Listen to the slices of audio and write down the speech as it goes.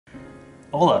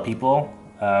Hola people,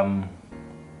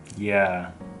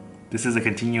 yeah, this is a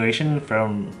continuation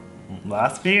from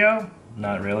last video?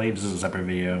 Not really, this is a separate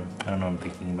video. I don't know what I'm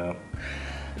thinking about.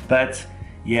 But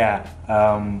yeah,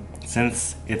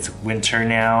 since it's winter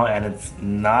now and it's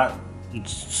not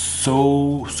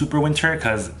so super winter,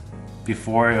 because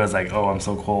before it was like, oh, I'm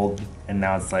so cold, and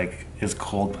now it's like, it's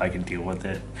cold but I can deal with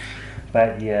it.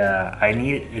 But yeah, I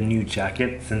need a new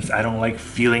jacket since I don't like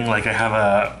feeling like I have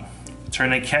a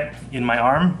tourniquet in my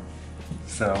arm.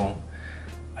 So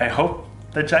I hope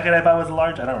the jacket I bought was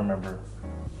large, I don't remember.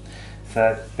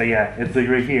 So, but yeah, it's like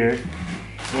right here.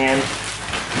 And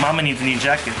Mama needs a new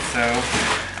jacket, so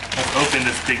let's open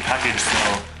this big package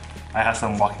so I have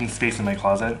some walking space in my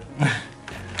closet.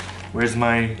 Where's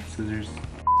my scissors?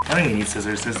 I don't even need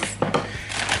scissors.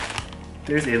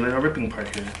 There's a little ripping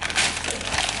part here.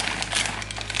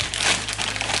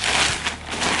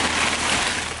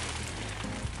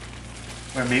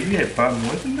 Or maybe I bought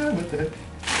more than that? What the heck?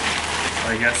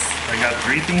 I guess I got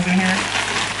 3 things in here.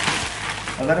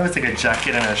 I thought it was like a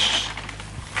jacket and a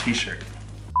t-shirt.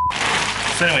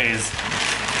 So anyways,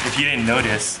 if you didn't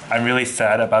notice, I'm really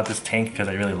sad about this tank because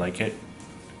I really like it.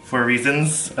 For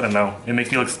reasons, I don't know, it makes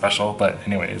me look special, but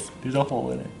anyways, there's a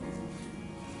hole in it.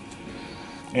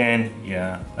 And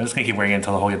yeah, I'm just gonna keep wearing it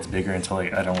until the hole gets bigger until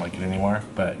I don't like it anymore,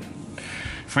 but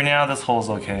for now, this hole's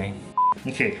okay.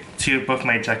 Okay, both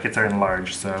my jackets are in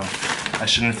large, so I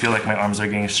shouldn't feel like my arms are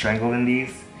getting strangled in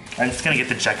these. I'm just gonna get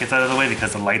the jackets out of the way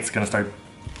because the light's gonna start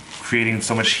creating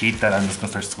so much heat that I'm just gonna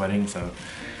start sweating, so.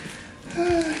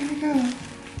 Here we go.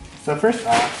 So first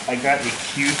off, I got a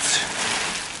cute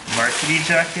varsity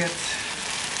jacket.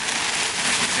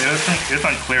 It was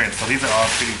on clearance, so these are all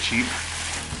pretty cheap.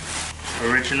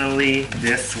 Originally,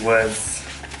 this was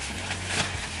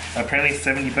apparently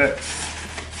 70 bucks.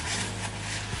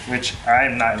 Which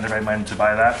I'm not in the right mind to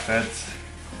buy that,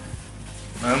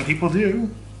 but people do.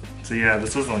 So yeah,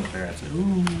 this was on clearance.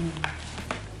 Ooh.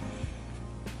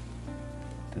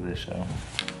 Did this show?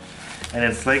 And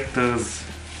it's like those.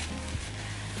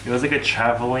 It was like a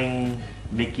traveling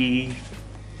Mickey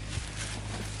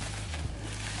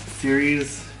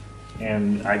series,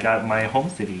 and I got my home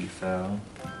city, so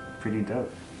pretty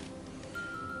dope.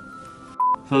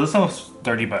 So this one was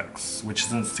 30 bucks, which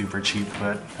isn't super cheap,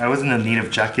 but I was in the need of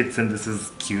jackets and this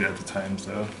is cute at the time,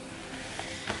 so.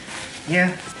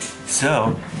 Yeah.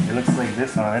 So, it looks like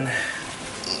this on.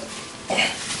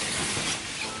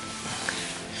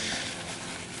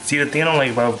 See, the thing I don't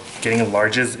like about getting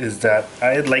larges is that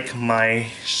I like my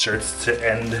shirts to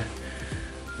end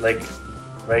like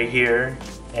right here,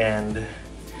 and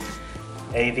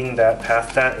anything that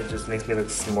past that, it just makes me look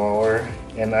smaller,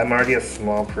 and I'm already a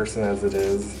small person as it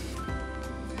is.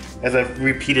 As I've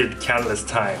repeated countless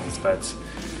times, but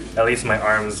at least my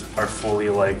arms are fully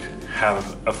like,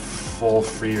 have a full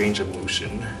free range of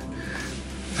motion.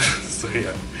 So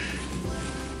yeah.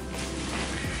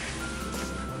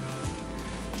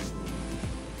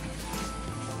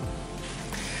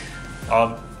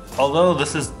 Although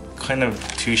this is kind of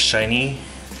too shiny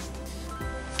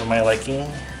for my liking,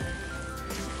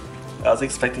 I was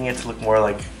expecting it to look more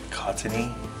like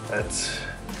cottony, but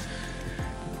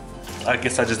I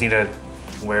guess I just need to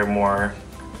wear more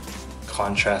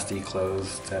contrasty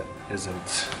clothes that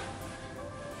isn't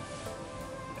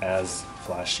as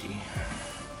flashy.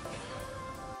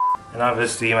 And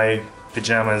obviously my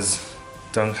pajamas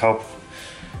don't help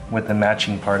with the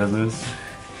matching part of this.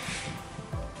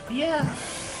 But yeah.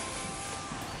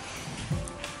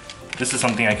 This is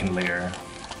something I can layer.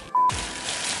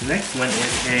 The next one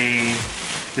is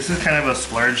this is kind of a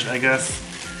splurge, I guess,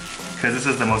 because this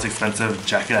is the most expensive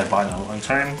jacket I bought in a long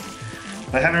time.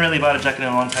 But I haven't really bought a jacket in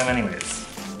a long time anyways.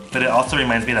 But it also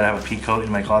reminds me that I have a pea coat in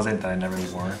my closet that I never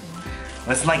wore.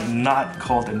 But it's like not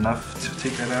cold enough to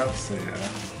take that out, so yeah.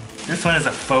 This one is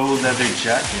a faux leather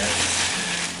jacket.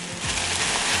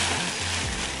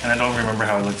 And I don't remember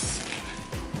how it looks.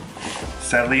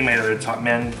 Sadly, my other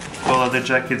Topman faux leather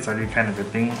jacket's already kind of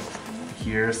ripping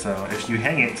here, so if you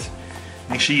hang it,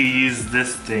 make sure you use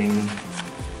this thing,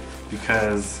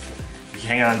 because if you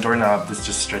hang it on a doorknob, this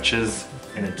just stretches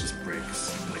and it just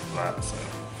breaks like that, so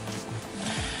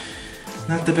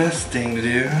not the best thing to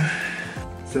do.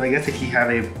 So I guess if you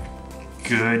have a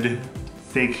good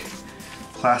fake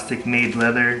plastic made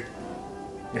leather,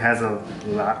 it has a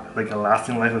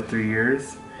lasting life of 3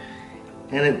 years,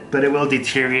 and but it will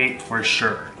deteriorate for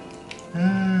sure.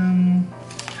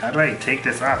 How do I take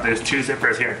this off? There's 2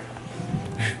 zippers here.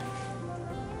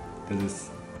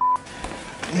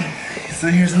 So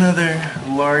here's another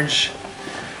large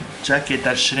jacket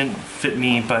that shouldn't fit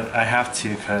me, but I have to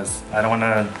because I don't want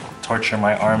to torture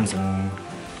my arms and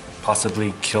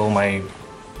possibly kill my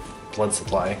blood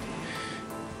supply.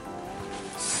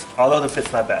 Although the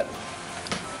fit's not bad.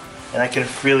 And I can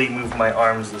freely move my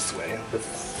arms this way.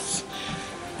 Let's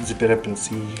zip it up and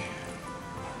see.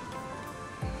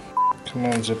 Come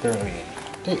on, zipper.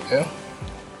 There you go.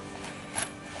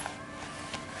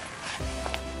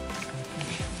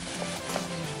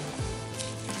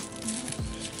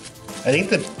 I think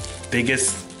the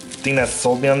biggest thing that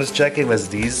sold me on this jacket was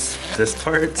this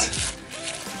part.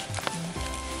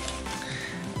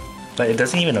 But it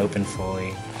doesn't even open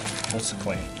fully. What's the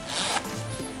point?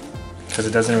 Because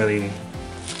it's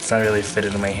not really fit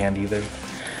into my hand either.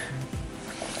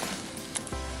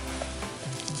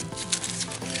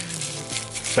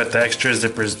 But the extra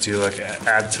zippers do like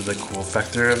add to the cool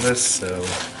factor of this, so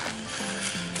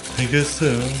I guess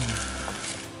so.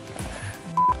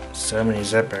 So many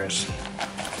zippers.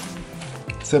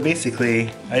 So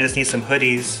basically, I just need some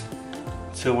hoodies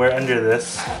to wear under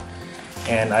this,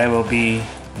 and I will be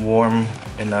warm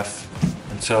enough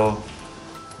until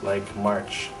like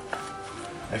March.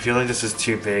 I feel like this is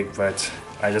too big, but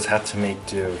I just have to make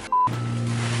do.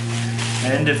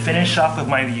 And to finish off with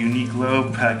my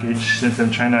Uniqlo package, since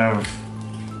I'm trying to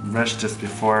rush this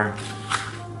before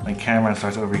my camera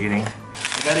starts overheating,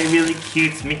 I got a really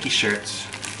cute Mickey shirt.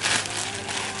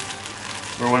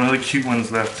 Or one of the cute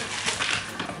ones left.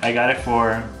 I got it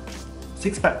for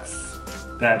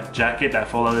 $6. That jacket, that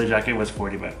full leather jacket was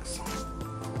 $40.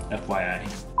 FYI.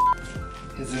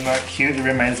 Is it not cute? It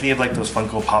reminds me of like those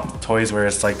Funko Pop toys where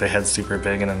it's like the head's super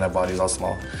big and then the body's all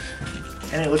small.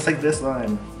 And it looks like this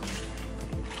line.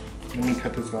 Let me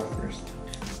cut this off first.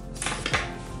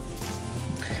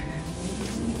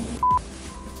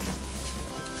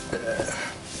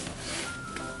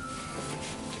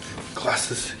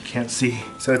 Glasses, can't see.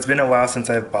 So it's been a while since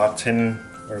I've bought a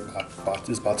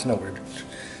word?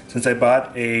 Since I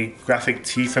bought a graphic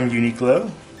tee from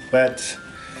Uniqlo, but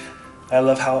I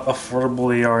love how affordable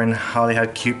they are and how they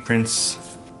have cute prints.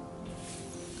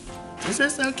 This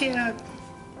is so cute.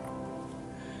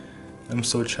 I'm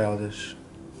so childish.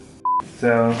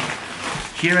 So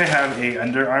here I have a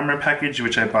Under Armour package,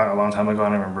 which I bought a long time ago. I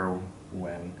don't remember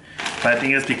when. But I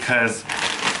think it's because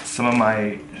some of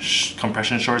my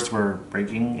compression shorts were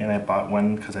breaking, and I bought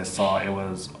one because I saw it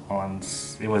was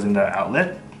in the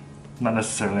outlet, not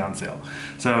necessarily on sale.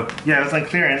 So yeah, it was on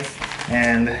clearance,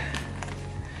 and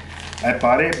I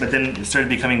bought it, but then it started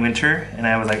becoming winter, and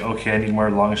I was like, okay, I need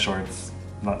more long shorts.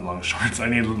 Not long shorts, I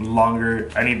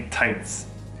need tights,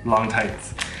 long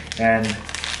tights. And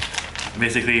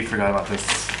basically forgot about this.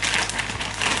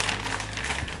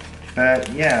 But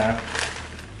yeah,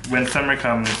 when summer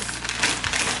comes,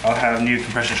 I'll have new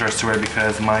compression shorts to wear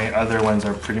because my other ones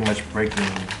are pretty much breaking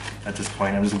at this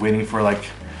point. I'm just waiting for like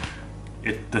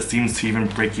the seams to even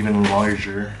break even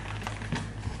larger.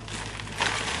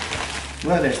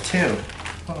 Well, there's two.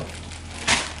 Oh,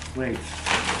 wait,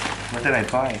 what did I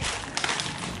buy?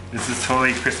 This is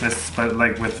totally Christmas, but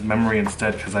like with memory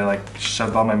instead, because I like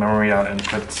shoved all my memory out and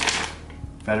put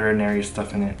veterinary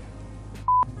stuff in it.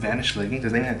 Vanish leggings,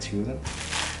 does anyone have two of them?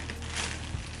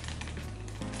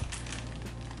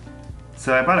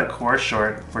 So I bought a core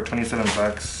short for 27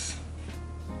 bucks.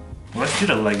 Well, let's do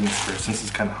the leggings first since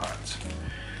it's kind of hot.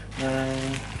 I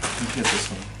think it's this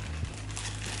one.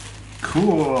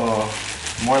 Cool!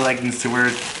 More leggings to wear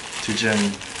to gym.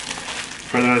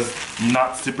 For those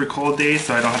not super cold days,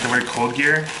 so I don't have to wear cold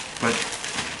gear, but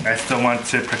I still want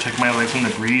to protect my legs from the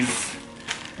breeze.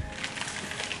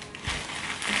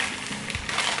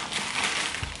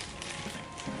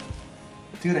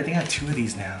 Dude, I think I have two of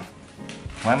these now.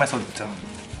 Why am I so dumb?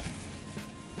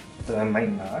 But I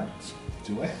might not.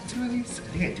 Do I have two of these? I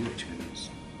think I do have two of these.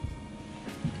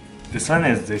 This one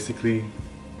is basically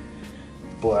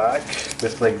black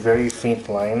with like very faint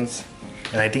lines.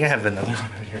 And I think I have another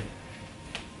one right here.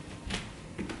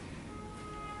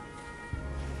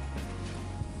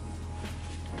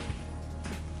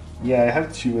 Yeah, I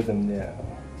have two of them now.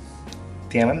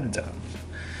 Damn, I'm dumb.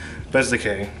 But it's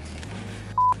okay.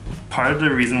 Part of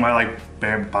the reason why I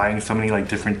like buying so many like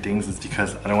different things is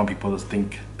because I don't want people to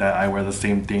think that I wear the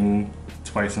same thing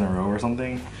twice in a row or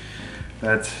something.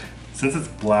 But since it's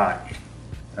black,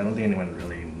 I don't think anyone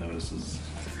really notices.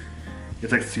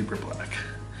 It's like super black.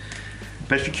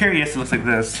 But if you're curious, it looks like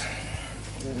this.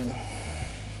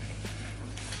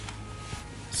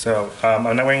 So I'm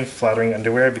not wearing flattering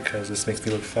underwear because this makes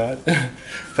me look fat.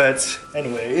 But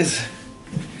anyways,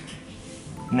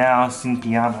 now sin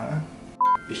pijama.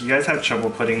 If you guys have trouble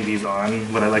putting these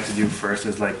on, what I like to do first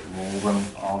is like roll them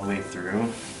all the way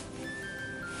through.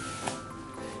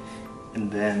 And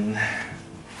then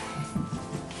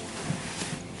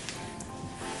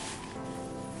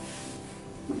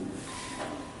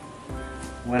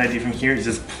what I do from here is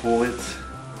just pull it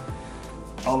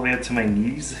all the way up to my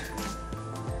knees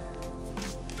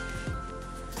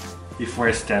before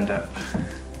I stand up,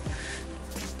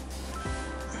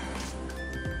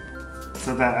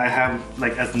 so that I have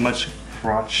like as much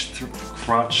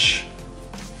crotch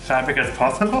fabric as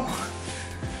possible.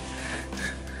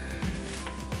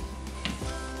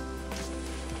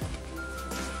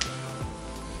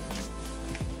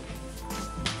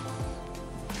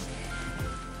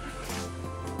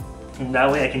 And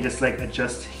that way I can just like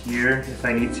adjust here if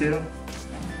I need to.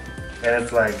 And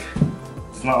it's like,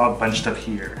 it's not all bunched up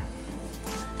here.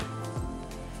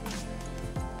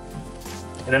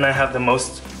 And then I have the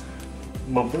most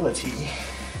mobility.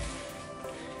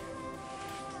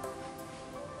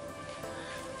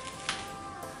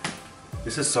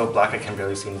 This is so black I can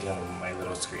barely see anything on my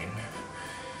little screen.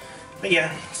 But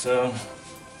yeah, so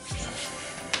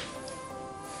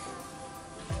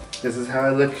this is how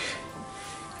I look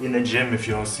in the gym if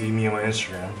you don't see me on my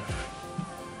Instagram.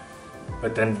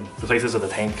 But then the places of the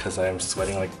tank because I'm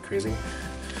sweating like crazy.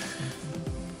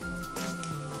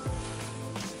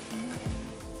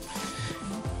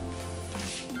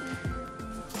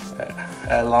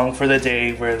 I long for the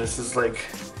day where this is like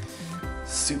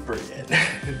super in.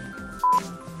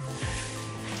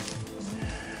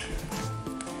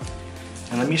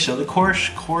 And let me show the core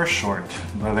short.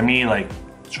 But let me like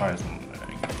try some.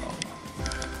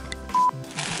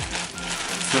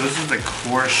 So this is the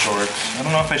core short. I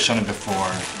don't know if I've shown it before.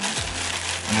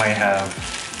 I might have.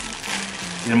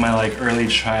 In my like early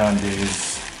try-on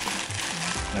days,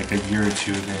 like a year or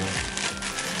two ago.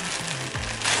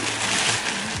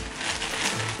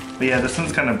 But yeah, this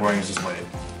one's kind of boring, it's just white.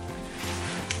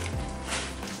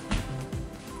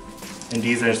 And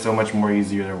these are so much more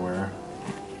easier to wear.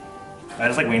 I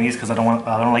just like wearing these because I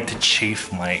don't like to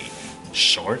chafe my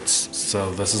shorts.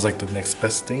 So this is like the next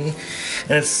best thing.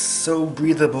 And it's so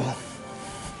breathable.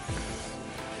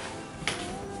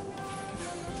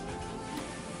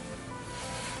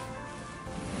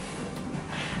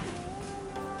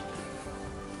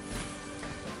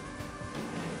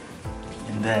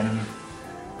 And then,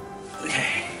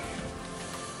 okay.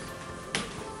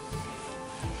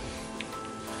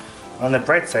 On the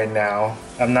bright side now,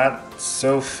 I'm not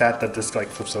so fat that this like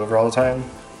flips over all the time.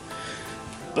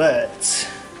 But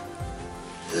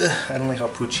I don't like how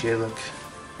poochy I look.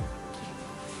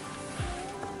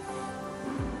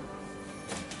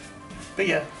 But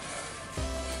yeah.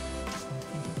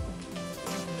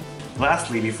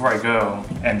 Lastly, before I go,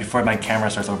 and before my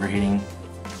camera starts overheating,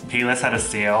 Payless had a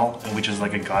sale, which is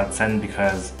like a godsend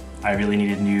because I really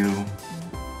needed new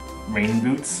rain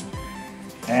boots.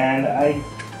 And I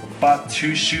bought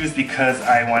 2 shoes because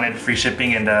I wanted free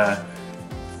shipping, and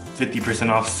 50%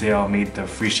 off sale made the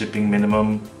free shipping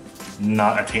minimum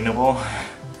not attainable.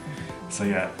 So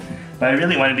yeah, but I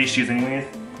really wanted these shoes anyways,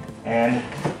 and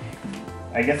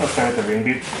I guess I'll start with the rain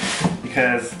boots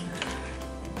because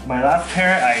my last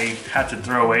pair I had to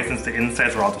throw away since the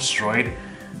insides were all destroyed,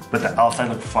 but the outside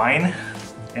looked fine.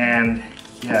 And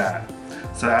yeah,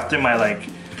 so after my like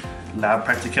lab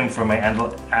practicum for my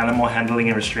animal handling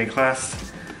and restraint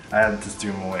class, I had to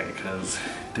throw them away because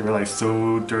they were like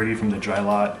so dirty from the dry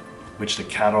lot, which the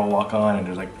cattle walk on, and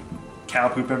there's like cow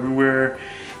poop everywhere.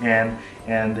 And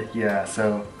yeah,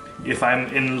 so if I'm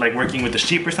in like working with the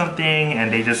sheep or something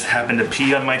and they just happen to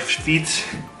pee on my feet,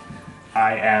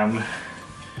 I am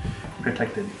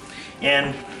protected.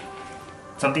 And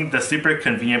the super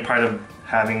convenient part of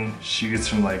having shoes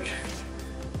from like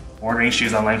ordering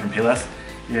shoes online from Payless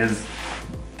is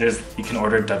you can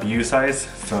order W size,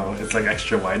 so it's like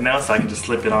extra wide now, so I can just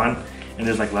slip it on and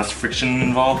there's like less friction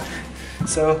involved.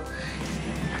 So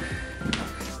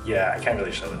yeah, I can't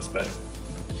really show this, but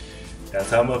that's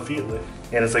how my feet look.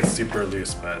 And it's like super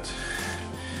loose, but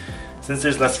since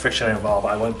there's less friction involved,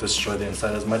 I won't destroy the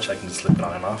inside as much. I can just slip it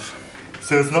on and off.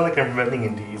 So it's not like I'm running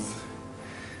in these.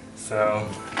 So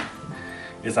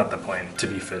it's not the point to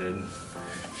be fitted. And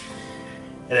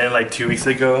then like 2 weeks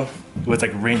ago, it was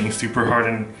like raining super hard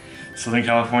in Southern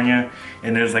California,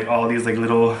 and there's like all these like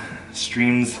little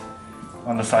streams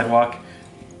on the sidewalk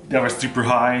that were super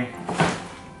high.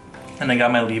 And I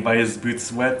got my Levi's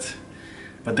boots wet,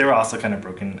 but they were also kind of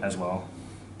broken as well.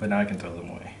 But now I can throw them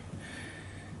away.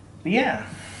 But yeah,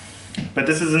 but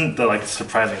this isn't the like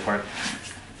surprising part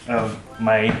of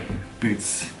my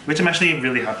boots, which I'm actually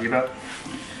really happy about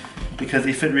because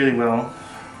they fit really well.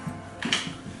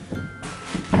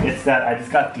 It's that I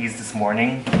just got these this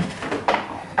morning.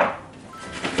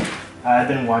 I've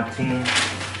been wanting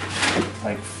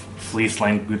like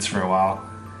fleece-lined boots for a while,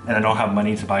 and I don't have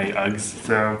money to buy Uggs,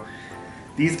 so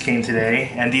these came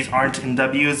today, and these aren't in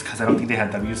W's because I don't think they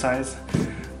had W size.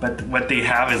 But what they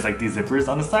have is like these zippers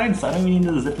on the side, so I don't even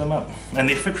need to zip them up. And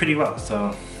they fit pretty well,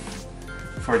 so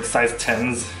for size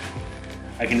 10s,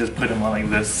 I can just put them on like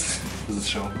this. This is a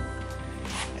show.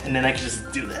 And then I can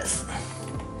just do this.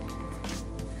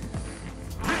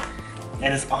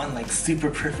 And it's on like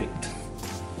super perfect.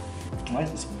 Why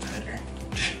is this one tighter?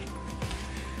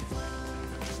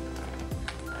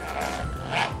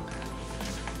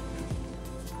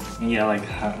 Yeah, like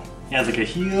it has like a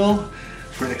heel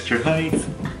for extra height.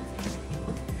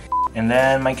 And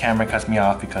then my camera cuts me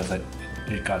off because it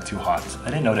got too hot. I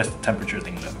didn't notice the temperature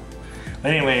thing though.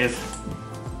 But anyways,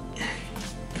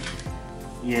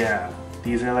 yeah,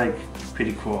 these are like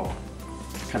pretty cool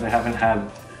because I haven't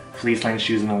had fleece lined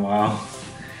shoes in a while.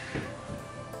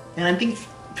 And I think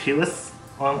Payless,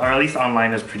 or at least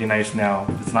online, is pretty nice now.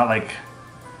 It's not like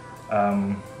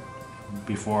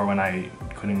before when I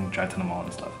couldn't drive to the mall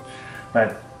and stuff.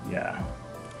 But yeah,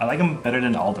 I like them better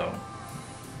than Aldo.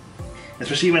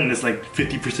 Especially when it's like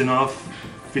 50% off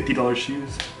 $50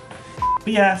 shoes. But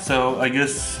yeah, so I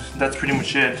guess that's pretty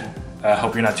much it. I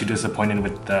hope you're not too disappointed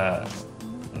with the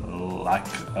lack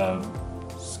of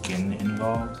skin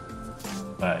involved.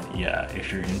 But yeah,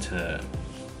 if you're into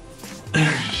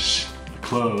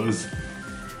clothes,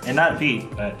 and not feet,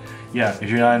 but yeah, if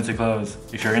you're not into clothes,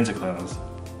 if you're into clothes,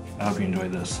 I hope you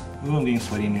enjoyed this. Ooh, I'm getting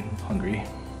sweaty and hungry.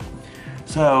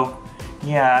 So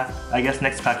yeah, I guess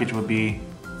next package would be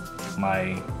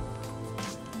my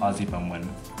Aussie bum one.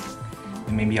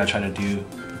 And maybe I'll try to do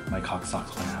my cock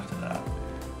socks one after that.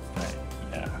 But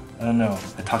yeah, I don't know.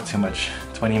 I talk too much.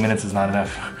 20 minutes is not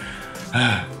enough.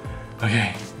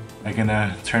 Okay, I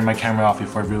can turn my camera off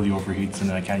before it really overheats and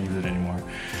then I can't use it anymore.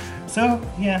 So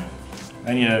yeah,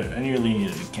 I really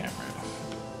need a new camera.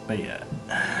 But yeah.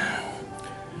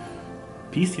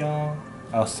 Peace, y'all.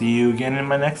 I'll see you again in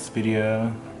my next video,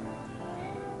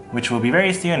 which will be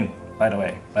very soon, by the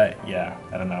way. But yeah,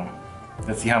 I don't know.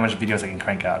 Let's see how much videos I can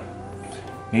crank out.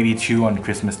 Maybe 2 on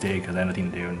Christmas Day because I have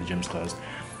nothing to do and the gym's closed.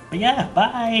 But yeah,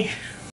 bye!